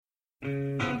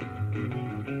Hello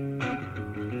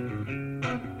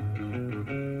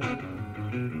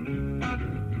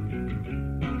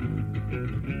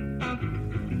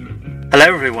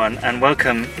everyone, and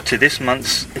welcome to this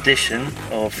month's edition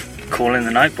of Calling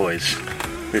the Night Boys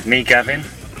with me, Gavin.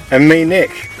 And me,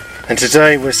 Nick. And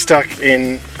today we're stuck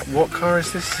in... What car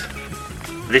is this?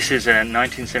 This is a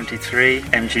 1973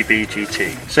 MGB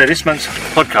GT. So this month's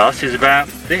podcast is about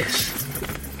this.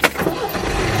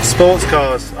 Sports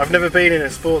cars. I've never been in a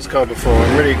sports car before.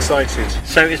 I'm really excited.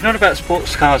 So it's not about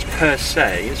sports cars per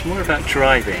se, it's more about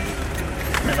driving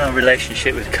and our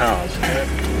relationship with cars.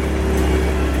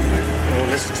 Oh,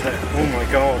 listen to that. Oh my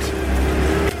god.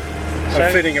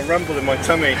 I'm feeling a rumble in my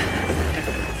tummy.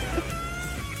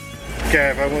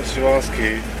 Gav, I wanted to ask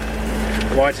you,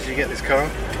 why did you get this car?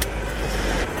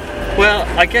 Well,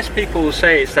 I guess people will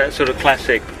say it's that sort of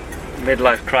classic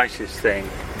midlife crisis thing.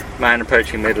 Man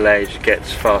approaching middle age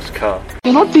gets fast car.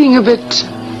 You're not being a bit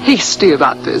hasty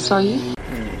about this, are you?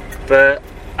 But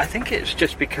I think it's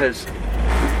just because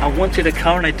I wanted a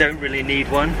car and I don't really need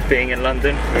one, being in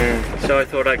London. So I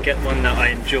thought I'd get one that I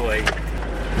enjoy.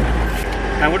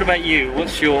 Now, what about you?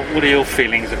 What are your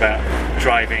feelings about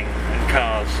driving and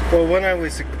cars? Well, when I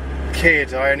was a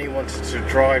kid, I only wanted to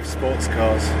drive sports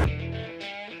cars.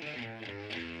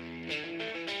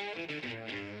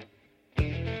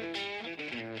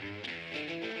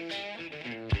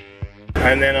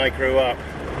 And then I grew up.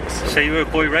 So you were a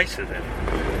boy racer then?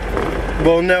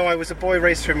 Well, no, I was a boy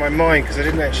racer in my mind because I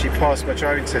didn't actually pass my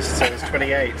driving test until I was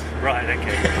 28. Right,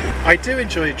 okay. I do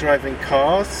enjoy driving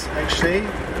cars, actually,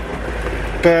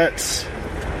 but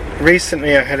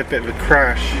recently I had a bit of a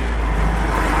crash.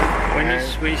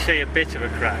 When you say a bit of a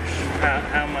crash,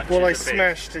 how much? Well, I is a bit?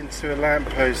 smashed into a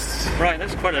lamppost. Right,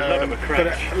 that's quite a lot of a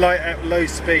crash. But at low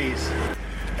speed.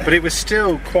 But it was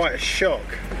still quite a shock.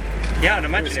 Yeah, I'd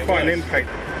imagine it was quite an impact.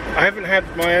 I haven't had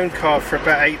my own car for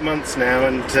about 8 months now,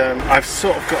 and I've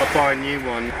sort of got to buy a new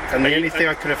one. And the only thing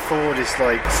I can afford is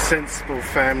like sensible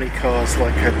family cars,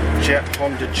 like a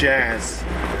Honda Jazz,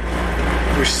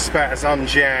 which is about as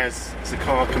un-jazz as a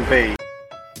car can be.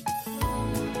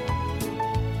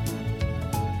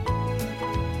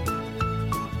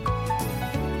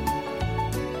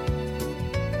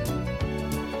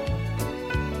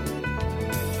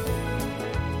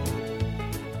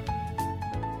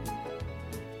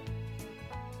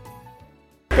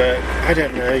 But I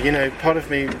don't know, part of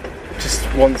me just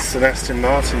wants an Aston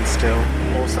Martin still,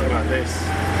 or something like this.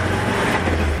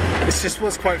 It's just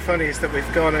what's quite funny is that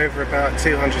we've gone over about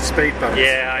 200 speed bumps.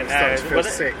 Yeah, I know. I'm starting to feel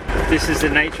sick. This is the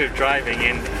nature of driving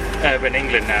in urban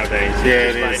England nowadays. Yeah,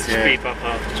 it's it like is, yeah. Speed bump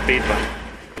after speed bump.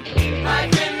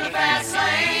 Life in the fast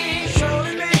lane,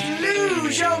 surely make you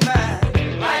lose your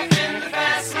mind. Life in the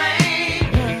fast lane.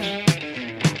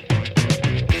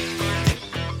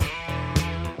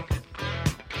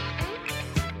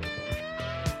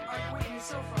 Are you with me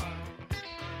so far?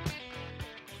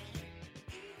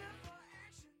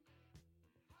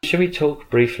 Shall we talk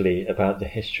briefly about the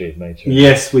history of motoring?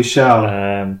 Yes, we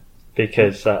shall.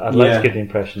 Because I'd like to give the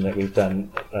impression that we've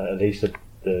done at least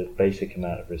the basic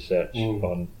amount of research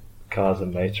on cars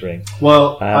and motoring.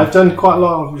 Well, I've done quite a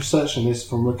lot of research on this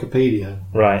from Wikipedia.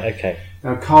 Right, okay.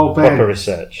 Now, Carl Proper Benz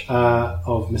research.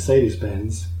 of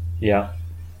Mercedes-Benz, Yeah,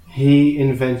 he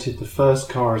invented the first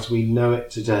car as we know it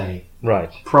today.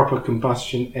 right. Proper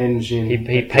combustion engine.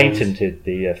 He patented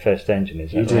the first engine,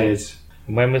 is that He right? did.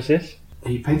 And when was this?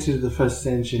 He patented the first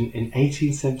engine in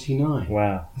 1879.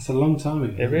 Wow. That's a long time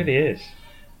ago. It really is.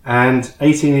 And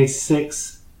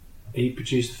 1886, he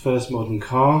produced the first modern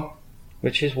car.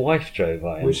 Which his wife drove,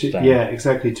 I Which, understand. yeah,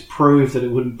 exactly, to prove that it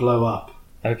wouldn't blow up.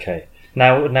 Okay.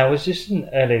 Now, was this an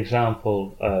early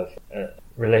example of a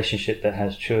relationship that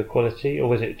has true equality, or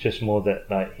was it just more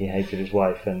that like he hated his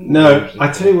wife and? No,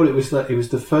 I tell you what it was like. It was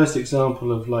the first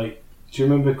example of like. Do you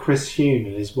remember Chris Huhne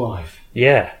and his wife?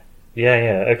 Yeah.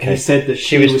 Okay. He said that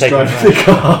she was taking driving right. the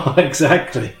car.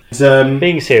 Exactly.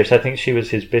 Being serious, I think she was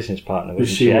his business partner,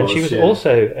 wasn't She And was, she was yeah.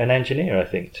 also an engineer, I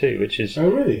think, too, which is. Oh,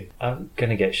 really? I'm going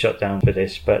to get shot down for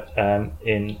this, but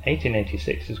in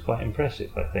 1886 is quite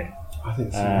impressive, I think. I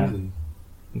think so.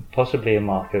 Possibly a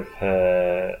mark of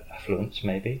her affluence,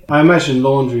 maybe. I imagine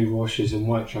laundry washers in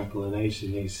Whitechapel in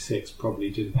 1886 probably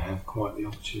didn't have quite the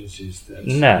opportunities that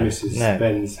Mrs.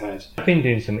 Benz had. I've been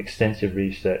doing some extensive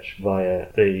research via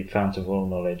the Fount of All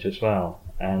Knowledge as well,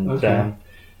 and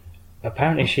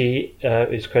apparently she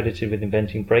is credited with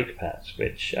inventing brake pads,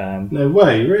 which... no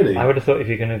way, really? I would have thought if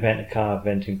you're going to invent a car,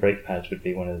 inventing brake pads would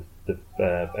be one of the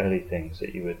early things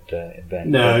that you would invent.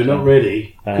 No, not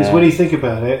really. Because when you think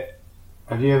about it,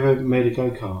 have you ever made a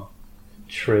go-kart?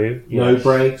 True. No Yes.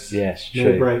 brakes. Yes, No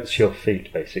true. brakes. It's your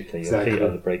feet, basically. Exactly. Your feet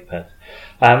are the brake pads.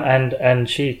 And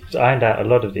she ironed out a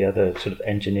lot of the other sort of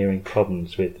engineering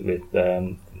problems with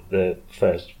the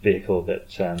first vehicle that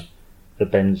the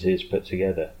Benzes put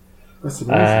together. That's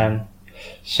amazing.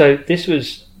 So this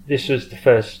was the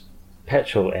first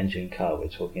petrol engine car we're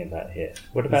talking about here.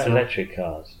 What about That's right. electric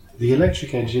cars? The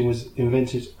electric engine was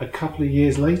invented a couple of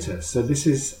years later, so this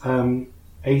is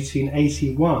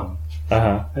 1881,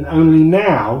 and only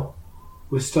now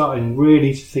we're starting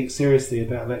really to think seriously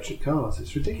about electric cars.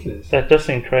 It's ridiculous. That does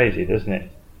seem crazy, doesn't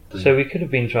it? So we could have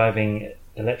been driving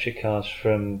electric cars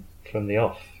from the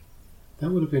off. That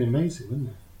would have been amazing, wouldn't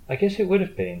it? I guess it would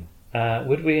have been.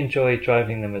 Would we enjoy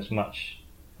driving them as much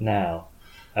now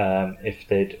if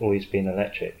they'd always been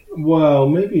electric? Well,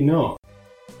 maybe not.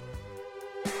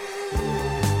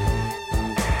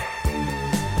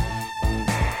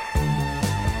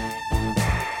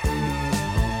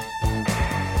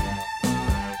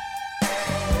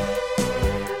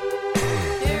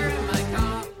 Here in my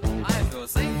car, I feel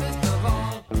safest of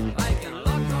all. I can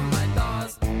lock on my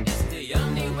doors. It's the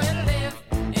only way to live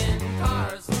in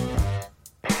cars.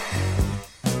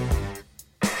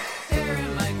 Here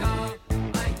in my car,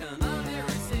 I can only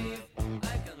receive.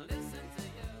 I can listen to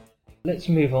you. Let's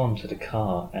move on to the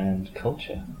car and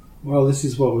culture. Well, this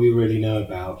is what we really know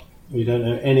about. We don't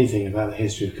know anything about the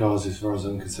history of cars as far as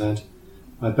I'm concerned.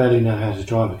 I barely know how to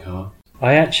drive a car.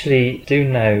 I actually do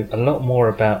know a lot more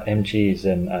about MGs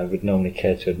than I would normally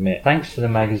care to admit, thanks to the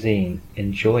magazine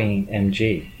Enjoying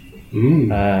MG,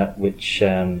 which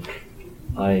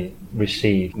I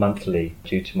receive monthly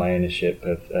due to my membership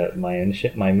of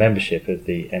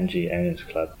the MG Owners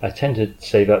Club. I tend to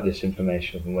save up this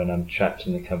information for when I'm trapped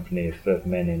in the company of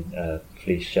men in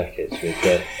fleece jackets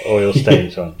with oil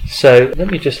stains on. So let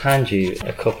me just hand you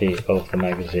a copy of the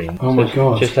magazine. Oh my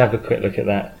God. Just have a quick look at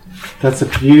that. That's a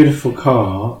beautiful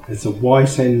car. It's a white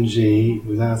MG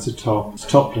without a top. It's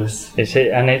topless. It's a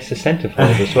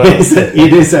centerfold as well.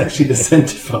 It is actually the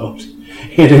centerfold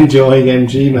in Enjoying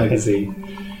MG magazine.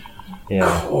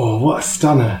 Yeah. Oh, what a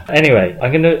stunner. Anyway,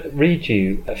 I'm going to read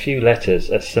you a few letters,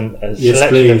 a Yes, selection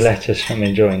please. of letters from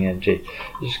Enjoying MG.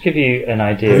 Just give you an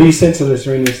idea. Have you sent a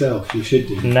letter in yourself? You should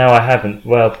do. No, I haven't.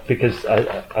 Well, because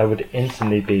I would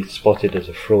instantly be spotted as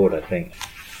a fraud, I think.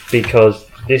 Because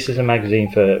this is a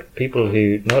magazine for people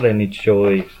who not only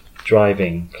enjoy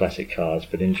driving classic cars,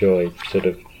 but enjoy sort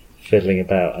of fiddling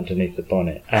about underneath the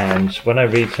bonnet. And when I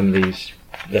read some of these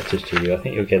letters to you, I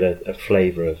think you'll get a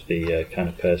flavour of the kind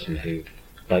of person who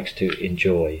likes to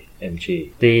enjoy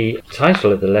MG. The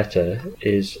title of the letter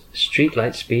is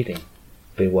Streetlight Speeding,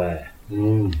 Beware.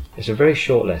 It's a very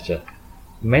short letter.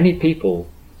 Many people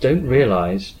don't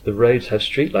realise the roads have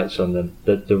streetlights on them,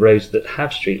 that the roads that have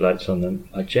streetlights on them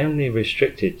are generally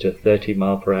restricted to a 30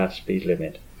 mph speed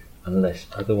limit unless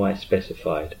otherwise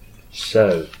specified.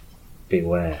 So,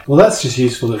 beware. Well, that's just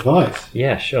useful advice.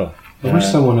 Yeah, sure. I wish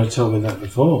someone had told me that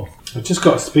before. I just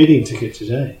got a speeding ticket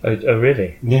today. Oh,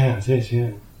 really? Yeah, I did, yeah.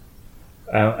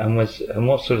 And what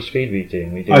sort of speed were you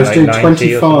doing? Were you doing I was like doing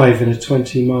 90 or 25 in a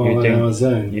 20 mile You're an doing- hour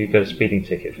zone. You got a speeding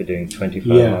ticket for doing 25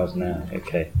 Yeah. miles an hour.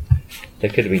 Okay. There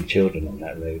could have been children on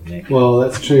that road, Nick. Well,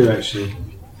 that's true, actually.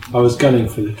 I was gunning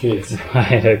for the kids.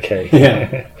 Right, okay.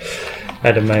 Yeah.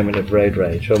 Had a moment of road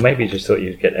rage, or maybe just thought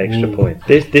you'd get extra points.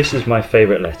 This is my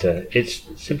favourite letter. It's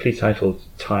simply titled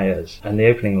Tyres, and the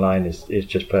opening line is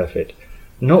just perfect.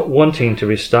 Not wanting to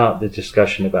restart the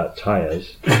discussion about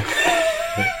tyres,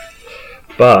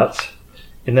 but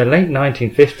in the late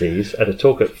 1950s, at a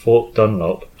talk at Fort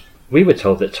Dunlop, we were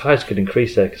told that tyres could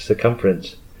increase their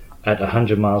circumference at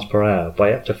 100 miles per hour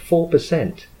by up to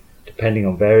 4%, depending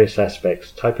on various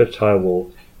aspects, type of tyre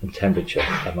wall and temperature,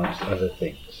 amongst other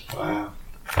things. Wow.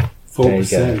 There you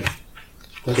 4%.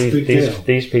 That's a big deal.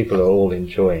 These people are all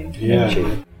enjoying Yeah.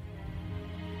 MG.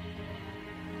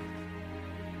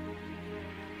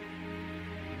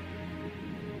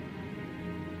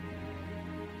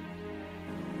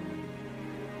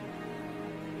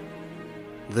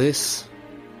 This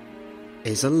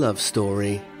is a love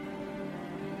story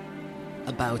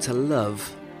about a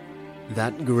love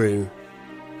that grew.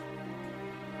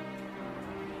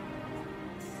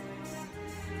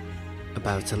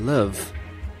 About a love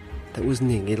that was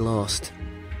nearly lost.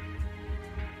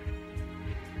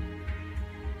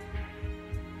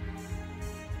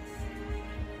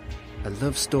 A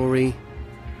love story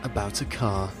about a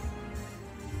car.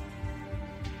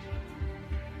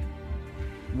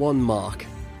 One mark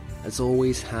has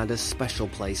always had a special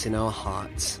place in our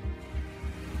hearts.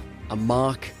 A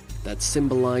mark that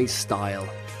symbolized style,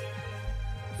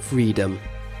 freedom,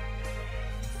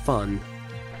 fun,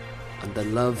 and the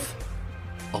love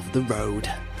of the road.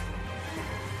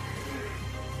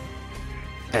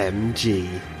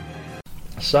 MG.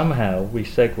 Somehow we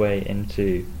segue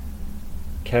into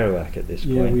Kerouac at this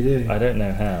point. Yeah, we do. I don't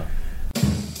know how.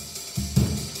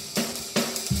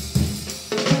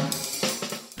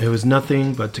 There was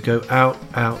nothing but to go out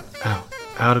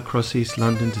across East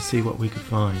London to see what we could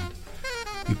find.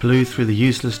 We blew through the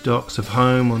useless docks of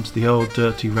home onto the old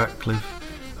dirty Ratcliffe,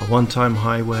 a one-time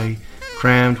highway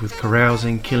crammed with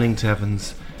carousing, killing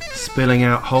taverns, spilling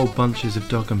out whole bunches of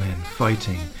doggermen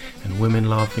fighting and women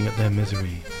laughing at their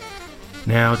misery.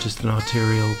 Now just an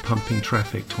arterial pumping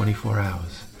traffic 24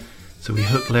 hours. So we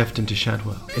hooked left into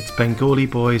Shadwell. Its Bengali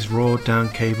boys roared down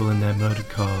cable in their murdered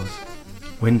cars.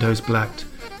 Windows blacked,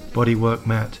 bodywork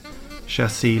matte,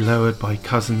 chassis lowered by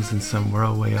cousins and some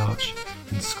railway arch,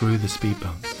 and screw the speed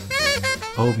bumps.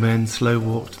 Old men slow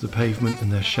walked to the pavement in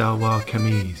their shalwar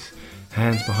kameez,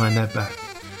 hands behind their back,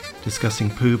 discussing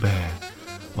Pooh Bear,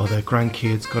 while their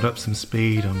grandkids got up some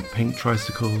speed on pink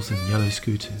tricycles and yellow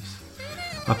scooters.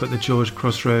 Up at the George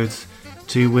Crossroads,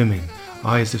 two women,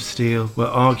 eyes of steel, were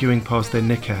arguing past their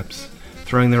niqabs,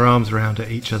 throwing their arms around at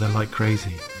each other like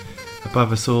crazy.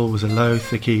 Above us all was a low,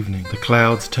 thick evening, the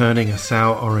clouds turning a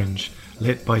sour orange,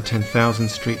 lit by 10,000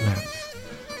 street lamps.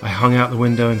 I hung out the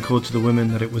window and called to the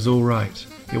women that it was all right.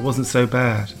 It wasn't so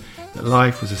bad, that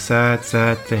life was a sad,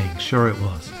 sad thing, sure it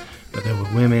was, but there were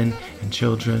women and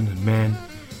children and men,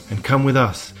 and come with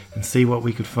us and see what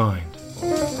we could find.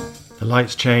 The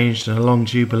lights changed, and along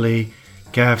Jubilee,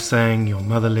 Gav sang, "Your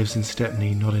mother lives in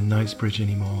Stepney, not in Knightsbridge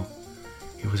anymore."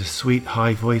 It was a sweet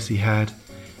high voice he had,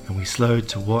 and we slowed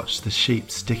to watch the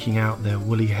sheep sticking out their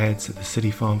woolly heads at the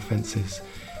city farm fences,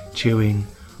 chewing,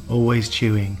 always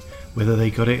chewing, whether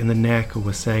they got it in the neck or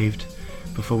were saved,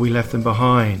 before we left them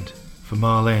behind for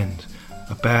Mile End,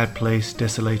 a bad place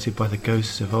desolated by the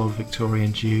ghosts of old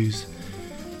Victorian Jews,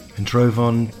 and drove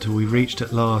on till we reached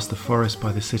at last the forest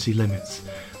by the city limits,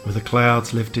 where the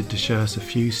clouds lifted to show us a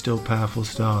few still powerful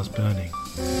stars burning.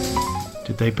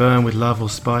 Did they burn with love or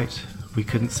spite? We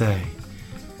couldn't say.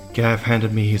 Gav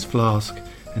handed me his flask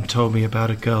and told me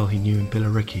about a girl he knew in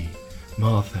Billericay,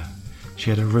 Martha. She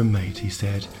had a roommate, he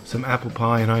said, some apple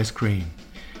pie and ice cream,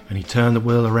 and he turned the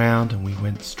wheel around and we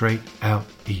went straight out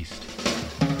east.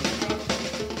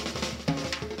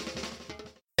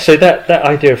 So that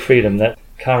idea of freedom, that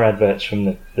car adverts from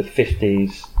the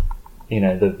 50s, you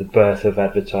know, the birth of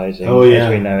advertising as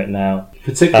we know it now.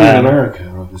 Particularly in America,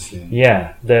 obviously.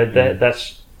 Yeah,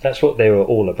 that's what they were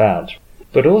all about.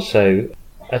 But also,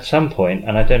 at some point,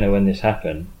 and I don't know when this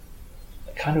happened,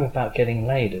 kind of about getting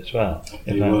laid as well.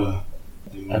 They were.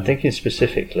 I'm thinking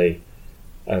specifically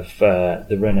of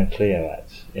the Renault Clio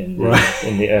ads in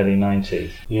the early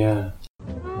 90s. Yeah.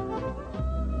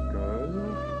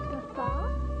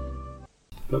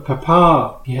 But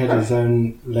Papa, he had his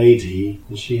own lady,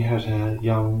 and she had her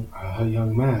young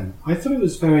man. I thought it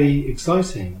was very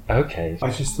exciting. Okay.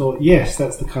 I just thought, yes,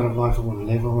 that's the kind of life I want to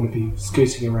live. I want to be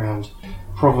scooting around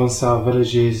Provençal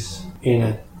villages in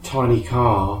a tiny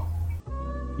car.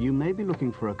 You may be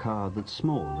looking for a car that's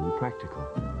small and practical.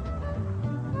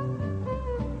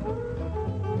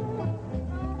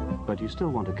 But you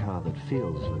still want a car that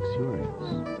feels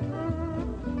luxurious.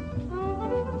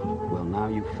 Well, now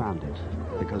you've found it,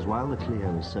 because while the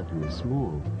Clio is certainly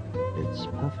small, it's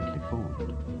perfectly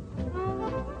formed.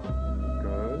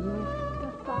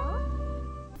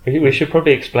 We should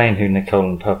probably explain who Nicole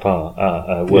and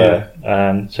Papa were.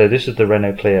 Yeah. So this is the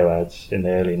Renault Clio ads in the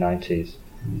early 90s.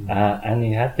 And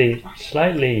you had the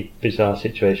slightly bizarre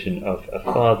situation of a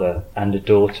father and a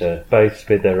daughter, both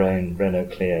with their own Renault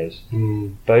Clios,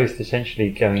 both essentially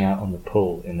going out on the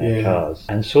pull in their cars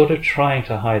and sort of trying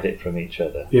to hide it from each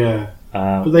other. Yeah,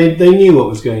 but they knew what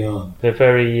was going on. They're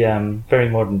very very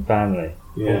modern family.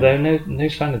 Yeah. Although no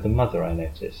sign of the mother, I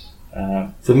noticed.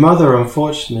 The mother,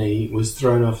 unfortunately, was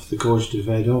thrown off the Gorge du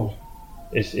Verdon.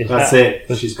 That's it.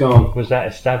 She's gone. Was that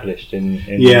established in?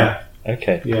 Yeah.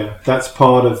 Okay. Yeah, that's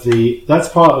part of the.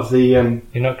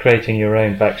 You're not creating your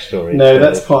own backstory. No,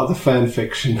 that's part of the fan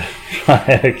fiction.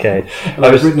 Right. Okay.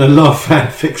 I've written a lot of fan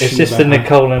fiction. Is this the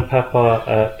Nicole and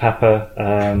Papa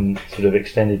sort of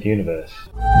extended universe?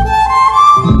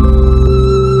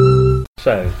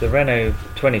 So the Renault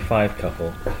 25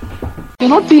 couple. You're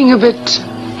not being a bit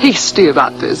hasty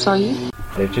about this, are you?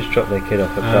 They've just dropped their kid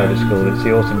off at private school. It's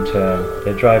the autumn term.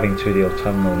 They're driving through the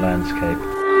autumnal landscape.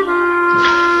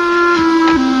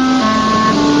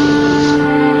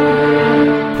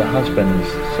 The husband's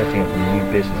setting up a new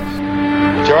business.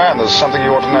 Joanne, there's something you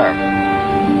ought to know.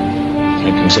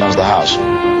 It concerns the house.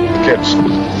 The kids.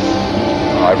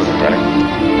 Everything ready.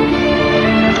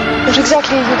 What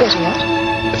exactly are you getting at?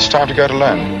 It's time to go to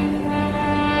learn.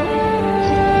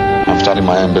 starting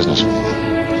my own business.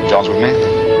 John's with me,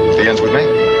 Ian's with me,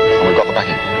 and we've got the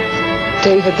backing.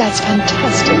 David, that's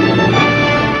fantastic.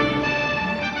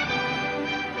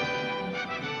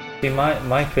 See,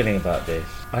 my feeling about this,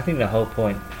 I think the whole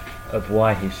point of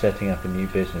why he's setting up a new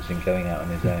business and going out on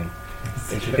his own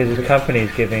is because his company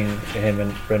is giving him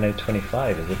a Renault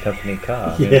 25 as a company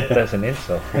car. I mean, that's an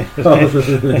insult. Other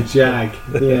than a Jag,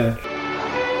 yeah.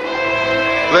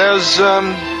 There's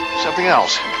something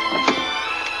else.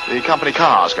 The company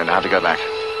car is going to have to go back.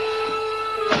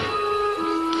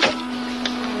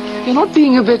 You're not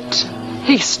being a bit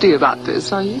hasty about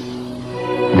this, are you?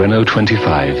 Renault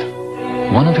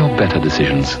 25. One of your better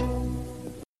decisions.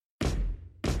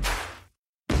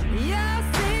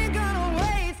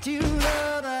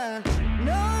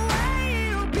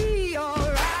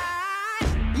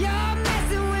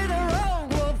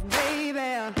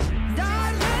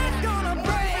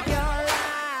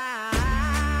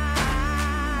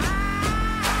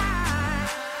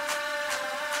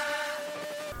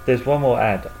 There's one more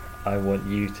ad I want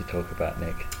you to talk about,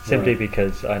 Nick. Simply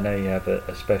because I know you have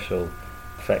a special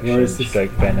affection,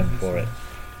 stroke venom for it.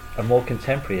 A more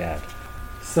contemporary ad.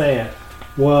 Seat.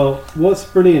 Well, what's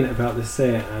brilliant about the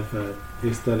Seat advert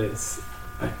is that it's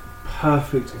a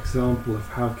perfect example of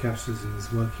how capitalism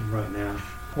is working right now.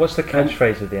 What's the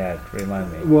catchphrase of the ad?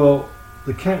 Remind me. Well,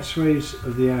 the catchphrase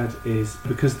of the ad is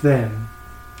because then,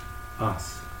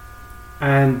 us.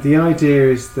 And the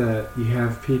idea is that you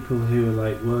have people who are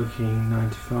like working 9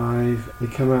 to 5. They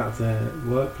come out of their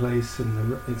workplace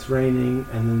and it's raining,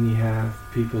 and then you have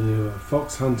people who are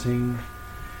fox hunting,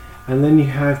 and then you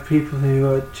have people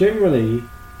who are generally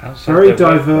very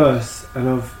diverse and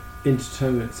of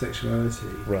indeterminate sexuality.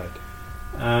 Right.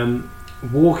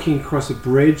 Walking across a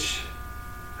bridge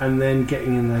and then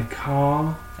getting in their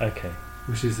car. Okay.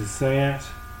 Which is a Seat.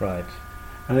 Right.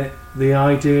 And the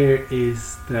idea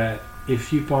is that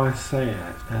if you buy a Seat,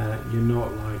 you're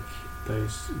not like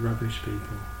those rubbish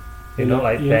people. You're not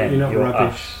like Ben. You're not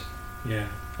rubbish. Us. Yeah.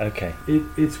 Okay.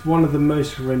 It's one of the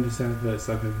most horrendous adverts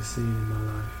I've ever seen in my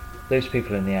life. Those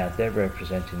people in the ad, they're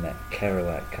representing that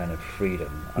Kerouac kind of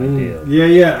freedom ideal.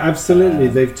 Yeah, absolutely.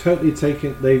 They've totally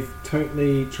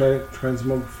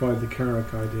transmogrified the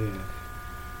Kerouac idea.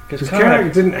 Because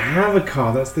Kerouac didn't have a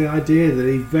car. That's the idea, that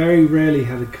he very rarely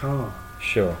had a car.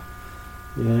 Sure.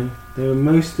 You know, they were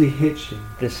mostly hitching.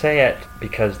 The Seat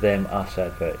Because Them Us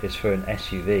advert is for an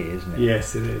SUV, isn't it?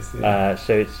 Yes, it is. Yeah.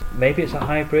 So maybe it's a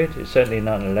hybrid. It's certainly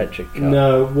not an electric car.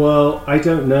 No, well, I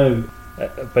don't know.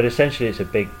 But essentially, it's a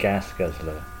big gas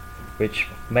guzzler, which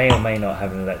may or may not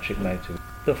have an electric motor.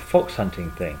 The fox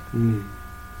hunting thing.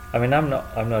 I mean, I'm not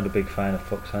a big fan of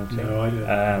fox hunting. No, I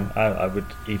don't. I would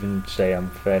even say I'm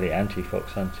fairly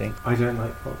anti-fox hunting. I don't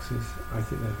like foxes. I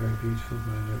think they're very beautiful,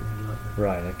 but I don't really like them.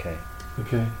 Right.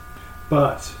 Okay.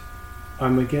 But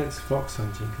I'm against fox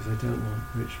hunting because I don't want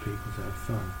rich people to have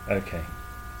fun. Okay.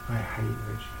 I hate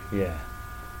rich people. Yeah.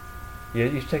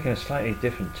 You've taken a slightly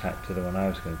different tack to the one I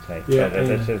was going to take. Yeah,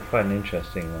 that's quite an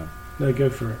interesting one. No, go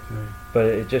for it. No. But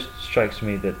it just strikes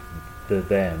me that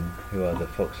them, who are the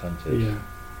fox hunters,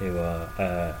 who are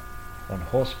on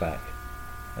horseback,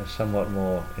 are somewhat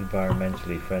more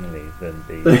environmentally friendly than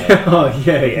the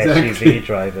exactly. SUV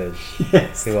drivers,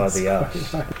 who are the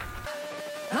us. Right.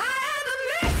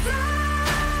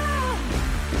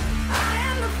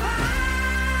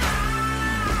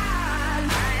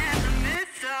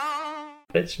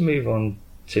 Let's move on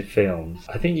to films.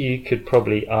 I think you could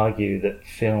probably argue that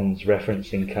films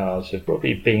referencing cars have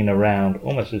probably been around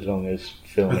almost as long as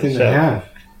film itself. I think they have.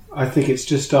 I think it's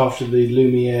just after the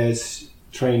Lumiere's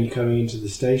train coming into the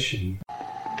station.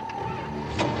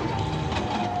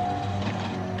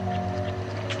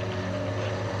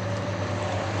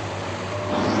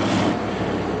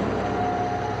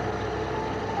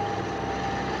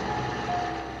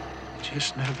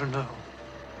 Just never know.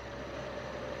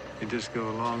 You just go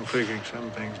along figuring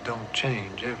some things don't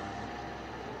change ever.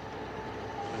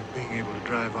 Like being able to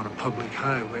drive on a public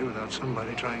highway without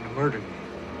somebody trying to murder you.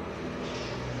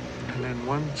 And then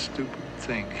one stupid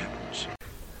thing happens.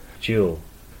 Duel.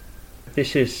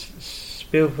 This is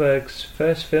Spielberg's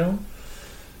first film?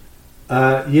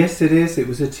 Yes, it is. It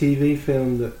was a TV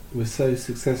film that was so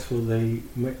successful they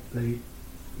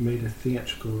made a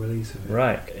theatrical release of it.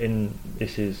 Right.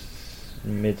 This is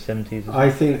mid-70s?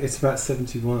 I think it's about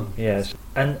 71. Yes.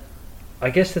 And I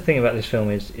guess the thing about this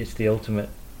film is it's the ultimate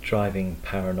driving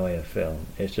paranoia film.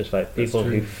 It's just like people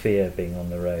who fear being on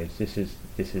the roads. This is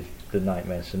the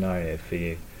nightmare scenario for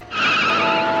you.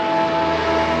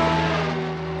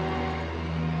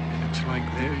 It's like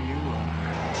there you are,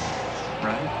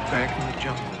 right back in the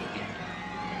jungle again.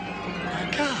 My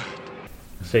God.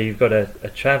 So you've got a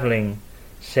travelling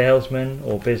salesman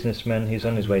or businessman who's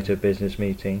on his way to a business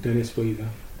meeting, Dennis Weaver,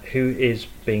 who is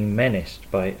being menaced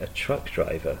by a truck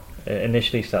driver.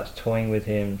 Initially starts toying with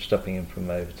him, stopping him from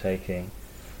overtaking.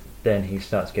 Then he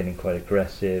starts getting quite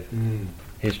aggressive.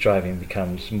 His driving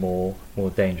becomes more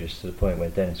dangerous, to the point where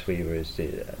Dennis Weaver is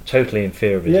totally in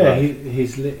fear of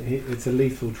his life. It's a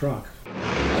lethal truck.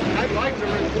 I'd like to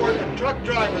report a truck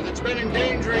driver that's been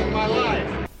endangering my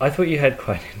life. I thought you had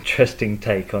quite an interesting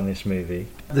take on this movie.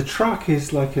 The truck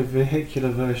is like a vehicular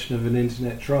version of an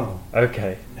internet troll.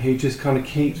 Okay. He just kind of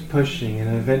keeps pushing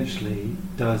and eventually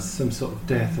does some sort of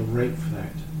death or rape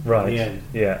threat Right. at the end.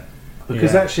 Yeah.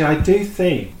 Because Yeah. actually I do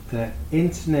think that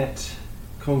internet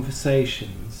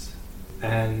conversations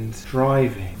and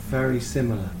driving are very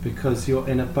similar, because you're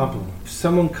in a bubble. If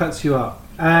someone cuts you up,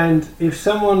 and if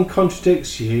someone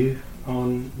contradicts you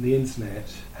on the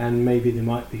internet, and maybe they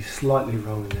might be slightly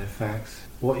wrong in their facts,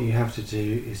 what you have to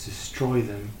do is destroy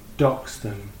them, dox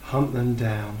them, hunt them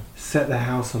down, set their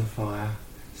house on fire,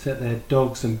 set their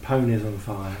dogs and ponies on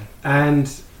fire,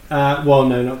 and well,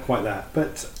 no, not quite that,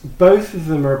 but both of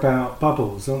them are about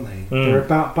bubbles, aren't they? They're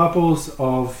about bubbles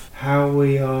of how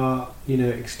we are,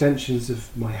 extensions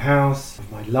of my house,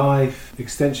 of my life,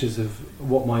 extensions of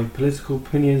what my political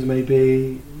opinions may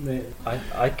be.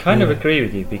 I kind of agree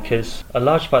with you, because a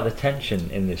large part of the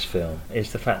tension in this film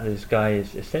is the fact that this guy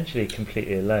is essentially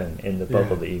completely alone in the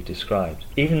bubble that you've described.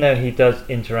 Even though he does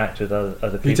interact with other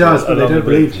people. He does, but they don't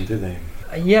believe him, do they?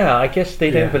 Yeah, I guess they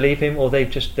don't believe him, or they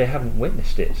haven't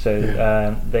witnessed it, so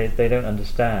they don't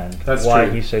understand why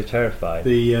he's so terrified.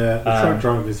 The truck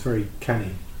driver is very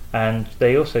canny. And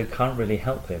they also can't really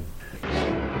help him.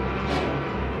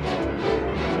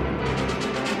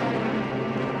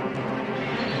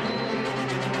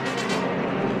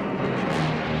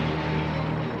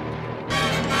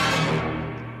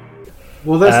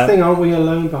 Well, that's the thing, aren't we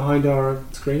alone behind our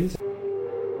screens?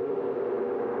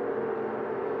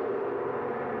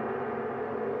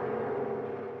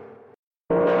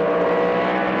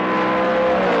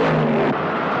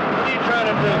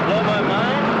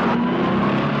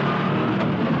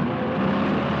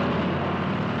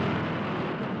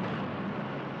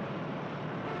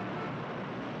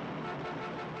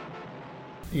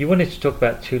 You wanted to talk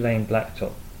about Two-Lane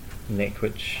Blacktop, Nick,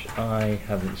 which I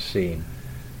haven't seen.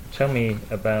 Tell me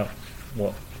about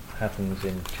what happens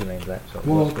in Two-Lane Blacktop.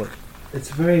 Well, it's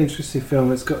a very interesting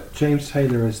film. It's got James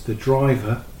Taylor as the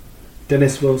driver,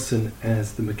 Dennis Wilson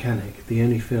as the mechanic, the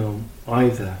only film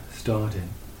either starred in.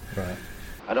 Right.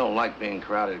 I don't like being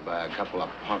crowded by a couple of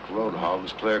punk road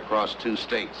hogs clear across 2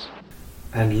 states.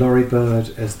 And Laurie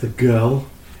Bird as the girl.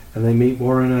 And they meet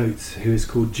Warren Oates, who is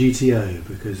called GTO,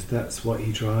 because that's what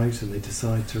he drives, and they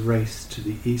decide to race to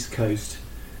the East Coast.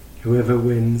 Whoever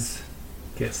wins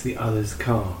gets the other's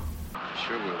car.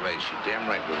 Sure we'll race. You damn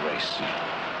right we'll race.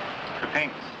 For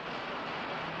pink.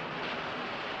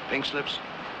 Pink slips?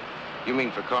 You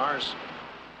mean for cars?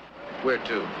 Where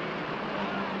to?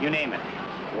 You name it.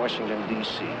 Washington,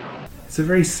 D.C. It's a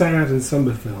very sad and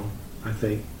somber film, I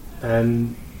think.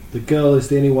 And the girl is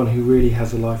the only one who really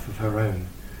has a life of her own.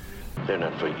 They're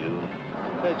not for you.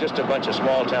 They're just a bunch of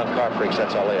small-town car freaks,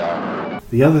 that's all they are.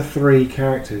 The other 3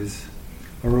 characters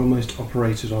are almost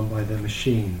operated on by their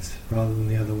machines, rather than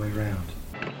the other way around.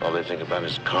 All they think about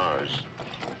is cars.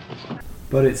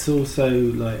 But it's also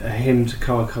like a hymn to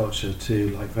car culture too,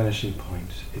 like Vanishing Point.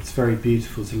 It's very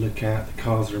beautiful to look at, the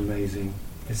cars are amazing.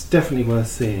 It's definitely worth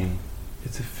seeing.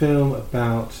 It's a film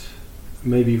about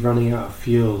maybe running out of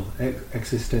fuel,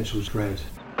 existential dread.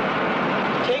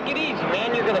 Take it easy,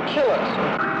 man. You're gonna kill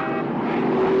us.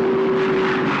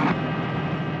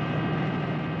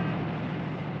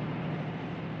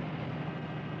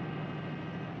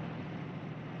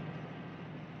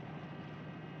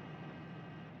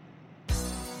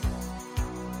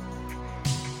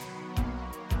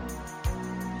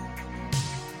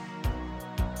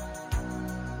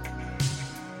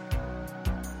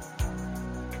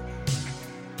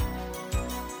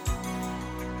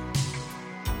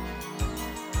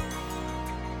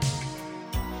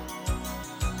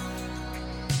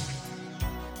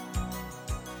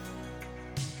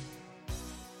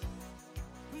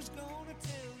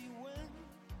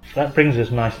 That brings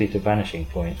us nicely to Vanishing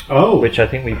Point, which I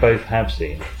think we both have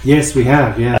seen. Yes, we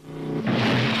have, yeah.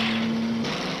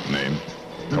 Name,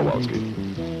 Kowalski.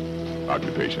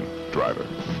 Occupation, driver.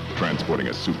 Transporting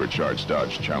a supercharged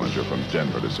Dodge Challenger from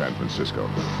Denver to San Francisco.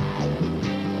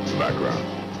 Background,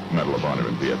 Medal of Honor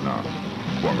in Vietnam.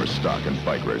 Former stock and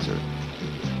bike racer.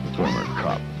 Former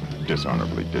cop,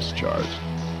 dishonorably discharged.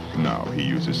 Now he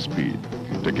uses speed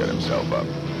to get himself up,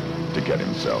 to get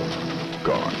himself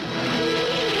gone.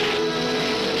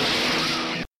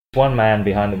 One man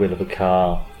behind the wheel of a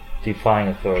car, defying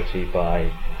authority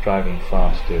by driving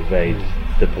fast to evade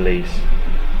the police.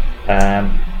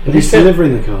 But he's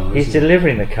delivering the car. He's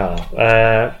delivering the car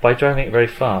by driving it very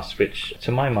fast, which,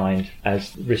 to my mind,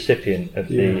 as recipient of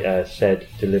the said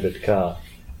delivered car,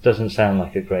 doesn't sound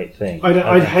like a great thing.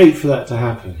 I'd hate for that to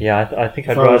happen. Yeah, I think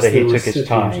I'd rather he took his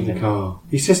time. In the car.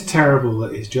 He's just terrible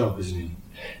at his job, isn't he?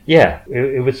 Yeah,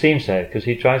 it would seem so, because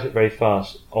he drives it very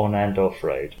fast on and off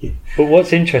road. Yeah. But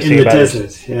what's interesting in the about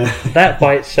desert, that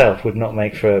by itself would not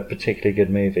make for a particularly good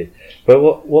movie. But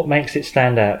what makes it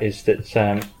stand out is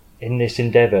that in this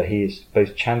endeavour he is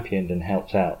both championed and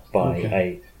helped out by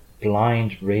a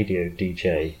blind radio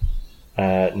DJ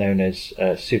known as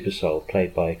Super Soul,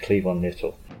 played by Cleavon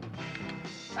Little.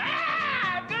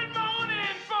 Good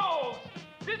morning, folks.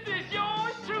 This is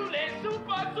yours truly,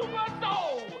 Super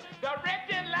Soul,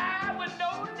 directed live with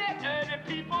no net,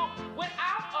 the people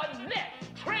without a net,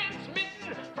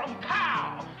 transmitting from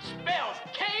Cow, spelled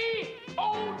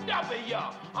K-O-W.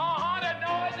 The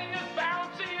noisiest,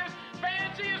 bounciest,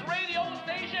 fanciest radio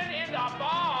station in the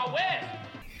far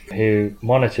west. Who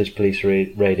monitors police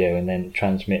radio and then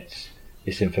transmits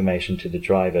this information to the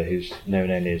driver, who's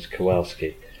known only as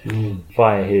Kowalski,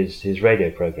 via his radio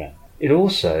program. It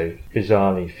also,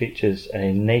 bizarrely, features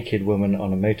a naked woman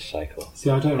on a motorcycle.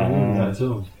 See, I don't remember that at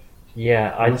all.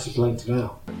 Yeah, I must have blanked it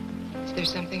out. Is there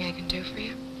something I can do for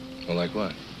you? Well, like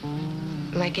what?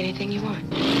 Like anything you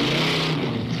want.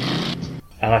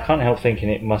 And I can't help thinking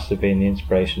it must have been the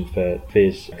inspiration for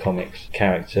Viz Comics'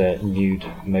 character, Nude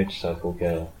Motorcycle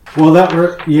Girl. Well, that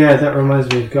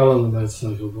reminds me of Girl on the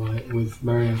Motorcycle with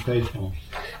Marianne Faithfull.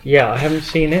 Yeah, I haven't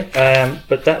seen it,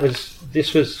 but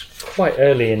this was quite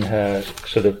early in her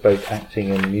sort of both acting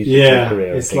and musical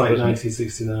career. Yeah, it's like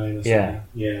 1969 or something.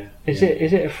 Yeah. Is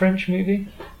it a French movie?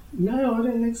 No, I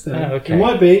don't think so. Oh, okay. It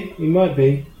might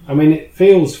be. I mean, it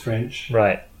feels French.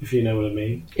 Right. If you know what I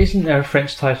mean. Isn't there a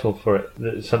French title for it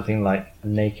that's something like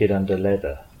Naked Under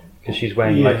Leather? Because she's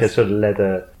wearing like a sort of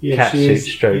leather catsuit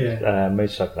stroke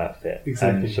motorcycle outfit.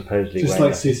 Exactly. And supposedly just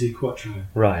like Suzi Quatro.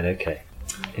 Right, okay.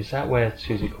 Is that where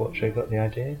Suzi Quatro got the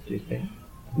idea, do you think?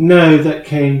 No, that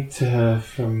came to her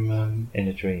from... In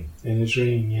a Dream. In a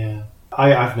Dream, yeah.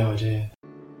 I've no idea.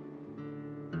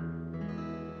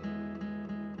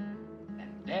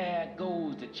 There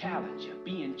goes the Challenger,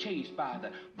 being chased by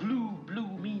the blue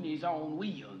meanies on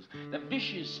wheels. The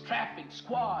vicious traffic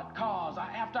squad cars are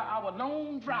after our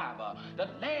lone driver, the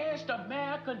last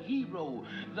American hero,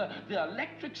 the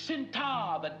electric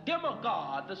centaur, the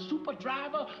demigod, the super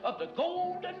driver of the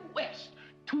Golden West.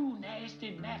 Two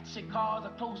nasty Nazi cars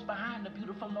are close behind the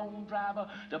beautiful lone driver.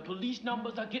 The police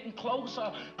numbers are getting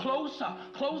closer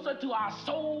to our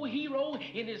soul hero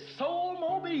in his soul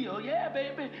mobile. Yeah,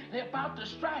 baby, they're about to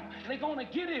strike. They're gonna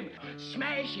get him,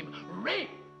 smash him, rape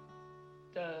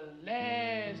the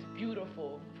last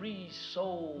beautiful free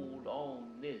soul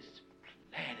on this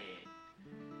planet.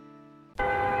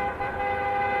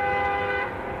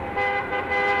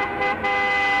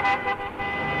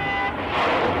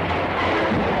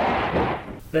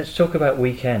 Let's talk about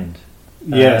Weekend.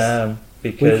 Yes.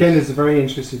 Because Weekend is a very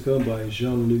interesting film by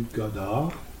Jean-Luc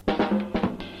Godard.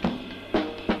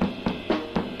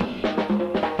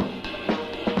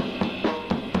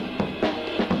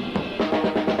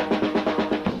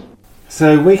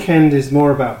 So Weekend is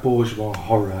more about bourgeois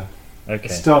horror. Okay.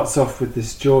 It starts off with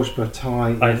this Georges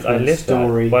Bataille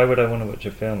story. Why would I want to watch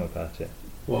a film about it?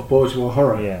 What, bourgeois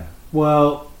horror? Yeah.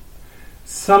 Well,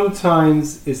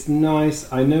 sometimes it's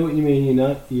nice. I know what you mean. You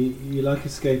like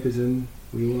escapism.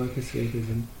 We all like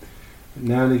escapism. But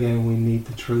now and again, we need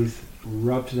the truth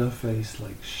rubbed in our face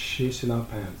like shit in our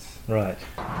pants. Right.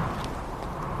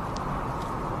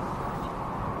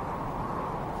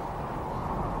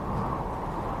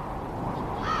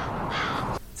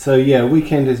 So yeah,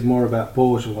 Weekend is more about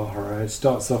bourgeois horror. It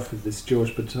starts off with this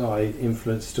Georges Bataille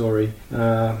influenced story,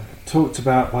 talked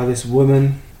about by this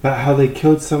woman about how they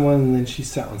killed someone and then she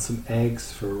sat on some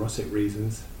eggs for erotic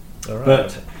reasons. All right.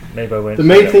 But maybe I won't the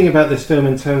main thing about this film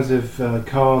in terms of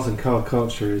cars and car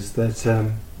culture is that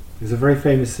there's a very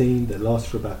famous scene that lasts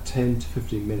for about 10 to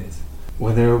 15 minutes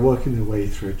where they're working their way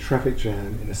through a traffic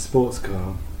jam in a sports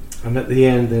car, and at the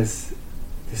end there's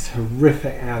this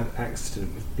horrific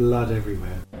accident with blood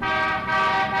everywhere.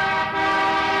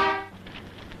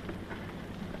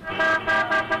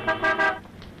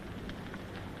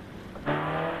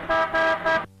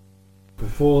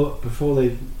 Before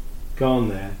they've gone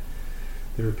there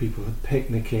are people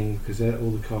picnicking because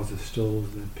all the cars are stalls.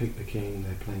 They're picnicking.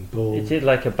 They're playing ball. Is it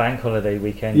like a bank holiday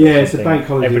weekend? Yeah, it's a bank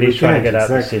holiday Everybody's weekend. trying to get out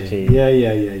exactly. the city.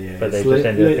 Yeah. But they just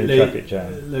ended up in a traffic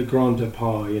jam. Le Grand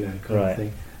Depart, kind of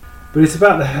thing. But it's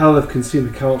about the hell of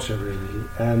consumer culture, really,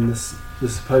 and the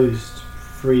supposed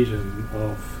freedom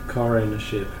of car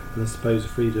ownership and the supposed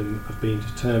freedom of being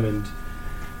determined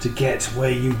to get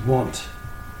where you want.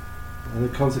 And the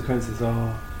consequences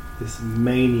are this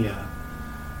mania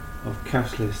of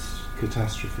capitalist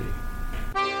catastrophe.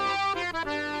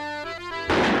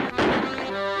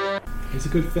 It's a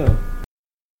good film.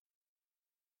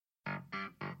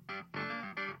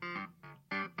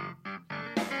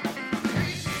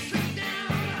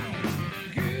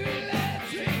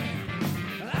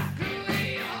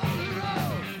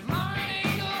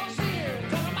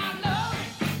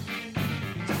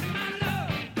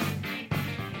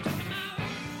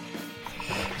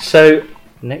 So,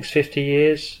 next 50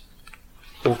 years,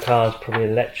 all cars probably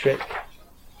electric.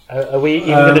 Are we even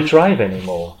going to drive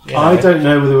anymore? You know? I don't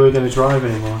know whether we're going to drive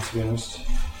anymore, to be honest,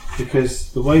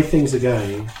 because the way things are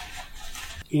going,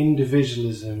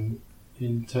 individualism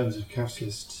in terms of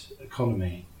capitalist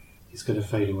economy is going to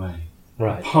fade away.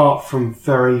 Right. Apart from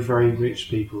very, very rich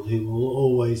people who will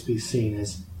always be seen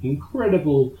as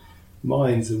incredible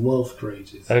minds and wealth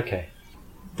creators. Okay.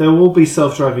 There will be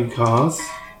self-driving cars.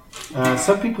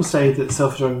 Some people say that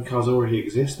self-driving cars already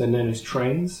exist. They're known as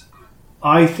trains.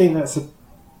 I think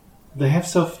they have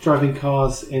self-driving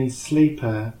cars in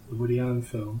Sleeper, the Woody Allen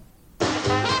film. What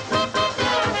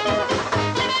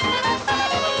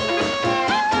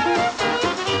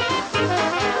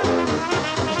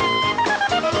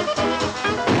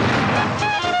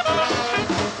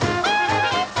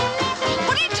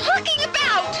are you talking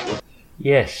about?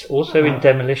 Yes, also in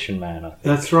Demolition Man, I think.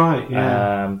 That's right,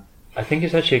 yeah. I think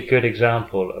it's actually a good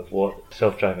example of what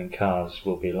self-driving cars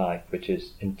will be like, which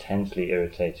is intensely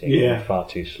irritating and far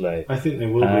too slow. I think they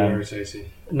will be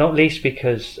irritating. Not least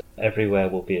because everywhere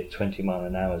will be a 20 mile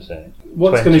an hour zone.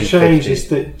 What's going to change is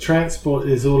that transport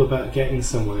is all about getting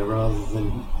somewhere rather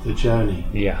than the journey.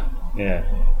 Yeah.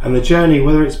 And the journey,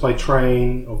 whether it's by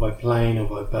train or by plane or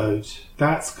by boat,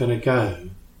 that's going to go.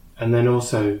 And then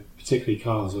also, particularly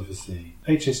cars, obviously.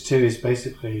 HS2 is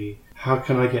basically, how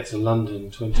can I get to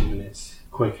London 20 minutes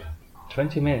quicker?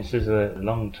 20 minutes is a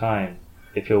long time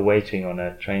if you're waiting on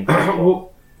a train.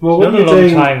 Well, it's not a long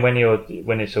time when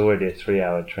it's already a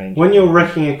 3-hour train. When you're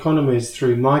wrecking economies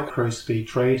through micro-speed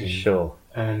trading sure.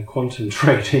 and quantum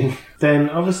trading, then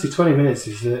obviously 20 minutes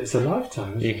is a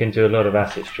lifetime. You can do a lot of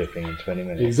asset stripping in 20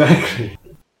 minutes. Exactly.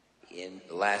 In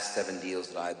the last 7 deals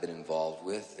that I've been involved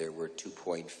with, there were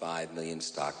 2.5 million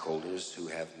stockholders who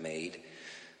have made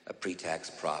a pre-tax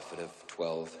profit of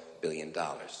 $12 billion.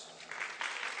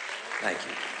 Thank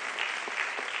you.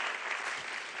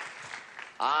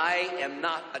 I am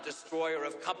not a destroyer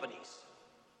of companies.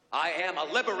 I am a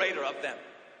liberator of them.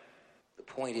 The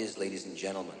point is, ladies and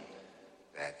gentlemen,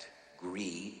 that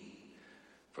greed,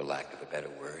 for lack of a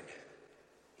better word,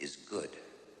 is good.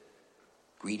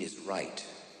 Greed is right.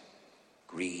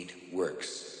 Greed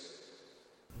works.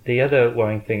 The other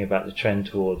worrying thing about the trend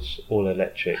towards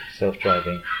all-electric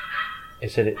self-driving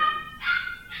is that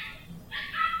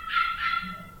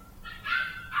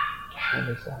What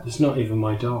is that? It's not even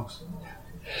my dogs.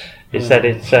 Is that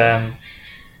it's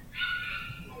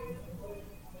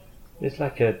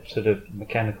like a sort of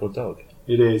mechanical dog.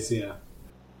 It is, yeah.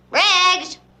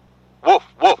 Rags! Woof,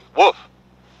 woof, woof.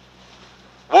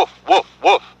 Woof, woof,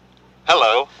 woof.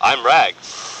 Hello, I'm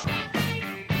Rags.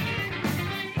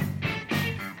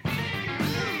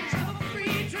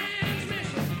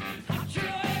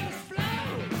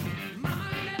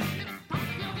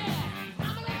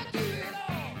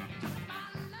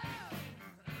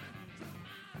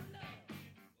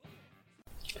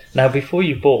 Now, before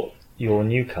you bought your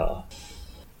new car,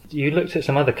 you looked at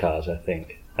some other cars, I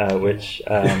think, which...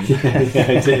 yeah, I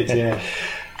did, yeah.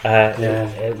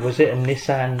 Was it a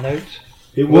Nissan Note?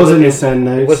 It was a Nissan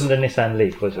Note. It wasn't a Nissan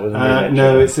Leaf, was it?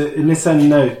 No, it's a Nissan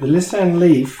Note. The Nissan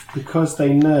Leaf, because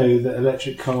they know that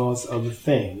electric cars are the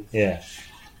thing,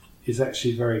 is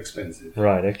actually very expensive.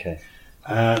 Right, okay.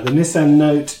 The Nissan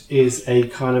Note is a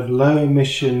kind of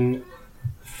low-emission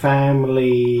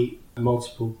family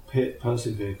multiple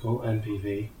person vehicle,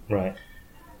 MPV. Right.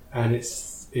 And it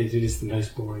is the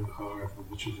most boring car I've ever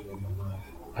driven in my life.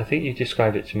 I think you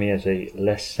described it to me as a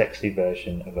less sexy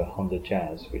version of a Honda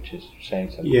Jazz, which is saying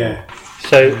something. Yeah.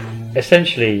 So,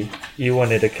 essentially, you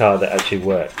wanted a car that actually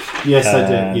works. Yes, I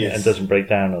did, yes. And doesn't break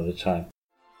down all the time.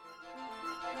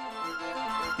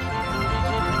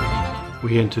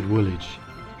 We entered Woolwich.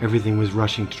 Everything was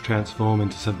rushing to transform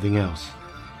into something else.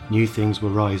 New things were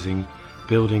rising,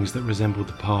 buildings that resembled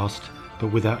the past,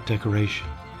 but without decoration.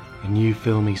 A new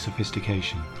filmy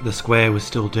sophistication. The square was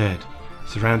still dead,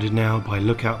 surrounded now by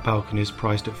lookout balconies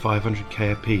priced at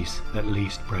 500k apiece, at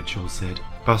least, Bradshaw said.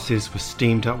 Buses were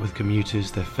steamed up with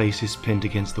commuters, their faces pinned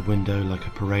against the window like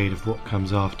a parade of what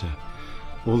comes after.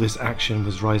 All this action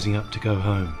was rising up to go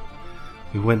home.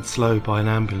 We went slow by an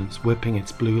ambulance whipping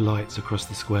its blue lights across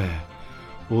the square,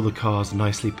 all the cars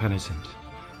nicely penitent.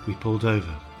 We pulled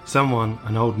over. Someone,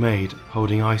 an old maid,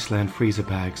 holding Iceland freezer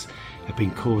bags, had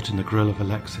been caught in the grill of a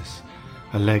Lexus.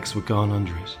 Her legs were gone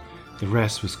under it. The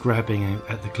rest was grabbing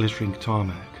at the glittering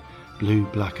tarmac, blue,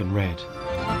 black and red.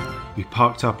 We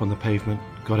parked up on the pavement,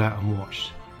 got out and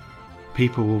watched.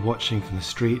 People were watching from the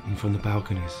street and from the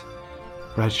balconies.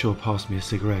 Bradshaw passed me a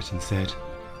cigarette and said,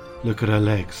 "Look at her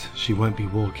legs, she won't be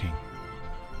walking."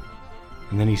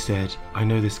 And then he said, "I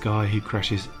know this guy who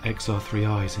crashes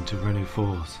XR3Is into Renault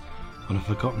 4s on a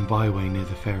forgotten byway near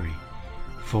the ferry.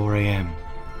 4 a.m.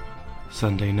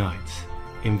 Sunday nights,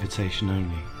 invitation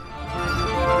only."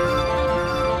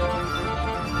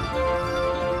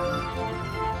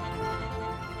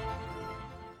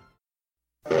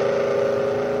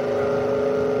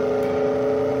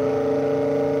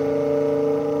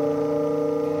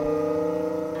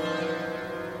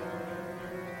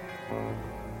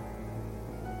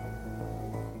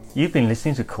 You've been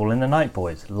listening to Call in the Night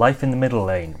Boys, Life in the Middle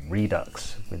Lane,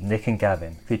 Redux, with Nick and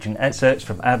Gavin, featuring excerpts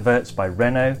from adverts by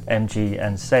Renault, MG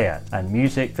and Seat, and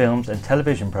music, films and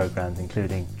television programs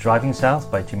including Driving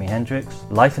South by Jimi Hendrix,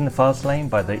 Life in the Fast Lane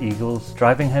by The Eagles,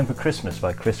 Driving Home for Christmas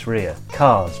by Chris Rea,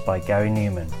 Cars by Gary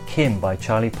Newman, Kim by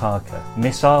Charlie Parker,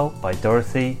 Missile by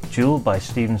Dorothy, Jewel by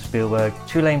Steven Spielberg,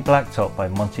 Two Lane Blacktop by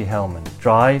Monty Hellman,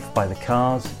 Drive by The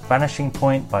Cars, Vanishing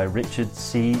Point by Richard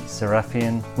C.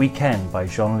 Serafian, Weekend by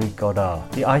Jean-Luc Godard,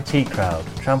 The IT Crowd,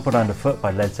 Trampled Underfoot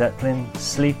by Led Zeppelin,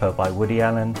 Sleeper by Woody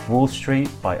Allen, Wall Street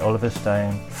by Oliver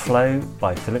Stone, Flow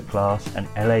by Philip Glass, and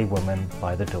LA Woman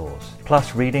by The Doors.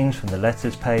 Plus readings from the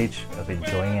letters page of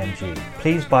Enjoying MG.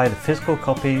 Please buy the physical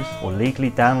copies or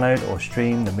legally download or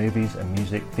stream the movies and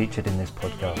music featured in this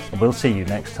podcast. And we'll see you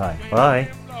next time. Bye.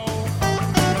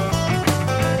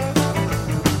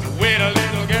 With a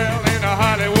little girl in a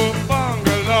Hollywood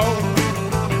bungalow.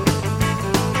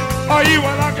 Are you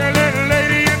a lucky little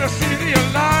lady in the city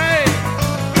of light?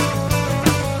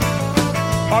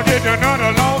 Or did you not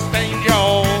alone?